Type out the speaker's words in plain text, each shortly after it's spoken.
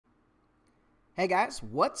Hey guys,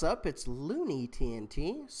 what's up? It's Looney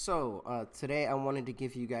TNT. Today I wanted to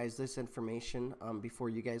give you guys this information before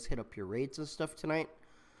you guys hit up your raids and stuff tonight.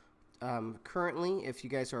 Currently, if you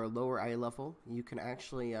guys are a lower eye level, you can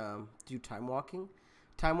actually do time walking.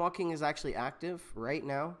 Time walking is actually active right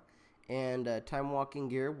now, and time walking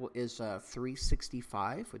gear is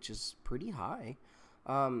 365, which is pretty high.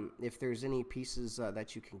 If there's any pieces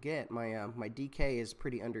that you can get, my DK is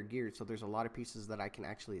pretty under geared, so there's a lot of pieces that I can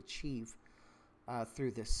actually achieve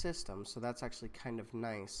through this system, so that's actually kind of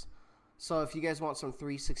nice. So if you guys want some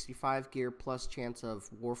 365 gear plus chance of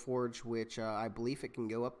Warforge, which I believe it can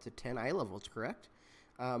go up to 10 eye levels, correct?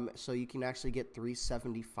 So you can actually get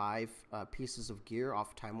 375 pieces of gear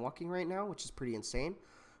off time walking right now, which is pretty insane.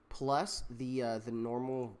 Plus the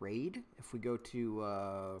normal raid. If we go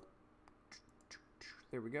to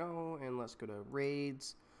there we go, and let's go to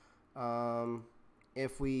raids.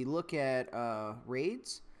 If we look at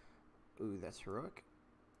raids. Ooh, that's heroic.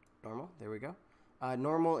 Normal, there we go.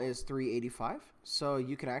 Normal is 385, so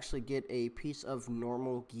you can actually get a piece of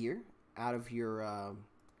normal gear out of your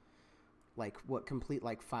complete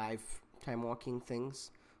like 5 time walking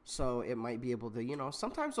things. So it might be able to,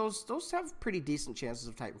 sometimes those have pretty decent chances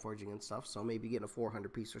of Titan forging and stuff. So maybe getting a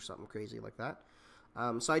 400 piece or something crazy like that.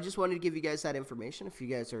 So I just wanted to give you guys that information. If you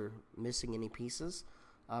guys are missing any pieces,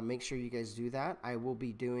 make sure you guys do that. I will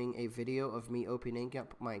be doing a video of me opening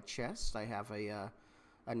up my chest. I have a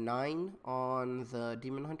 9 on the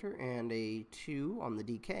Demon Hunter and a 2 on the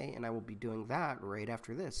DK, and I will be doing that right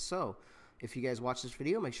after this. So if you guys watch this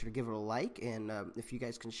video, make sure to give it a like, and if you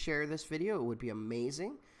guys can share this video, it would be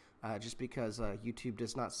amazing, just because YouTube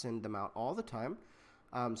does not send them out all the time.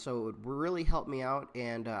 So it would really help me out,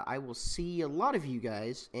 and I will see a lot of you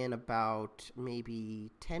guys in about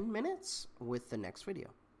maybe 10 minutes with the next video.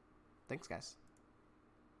 Thanks, guys.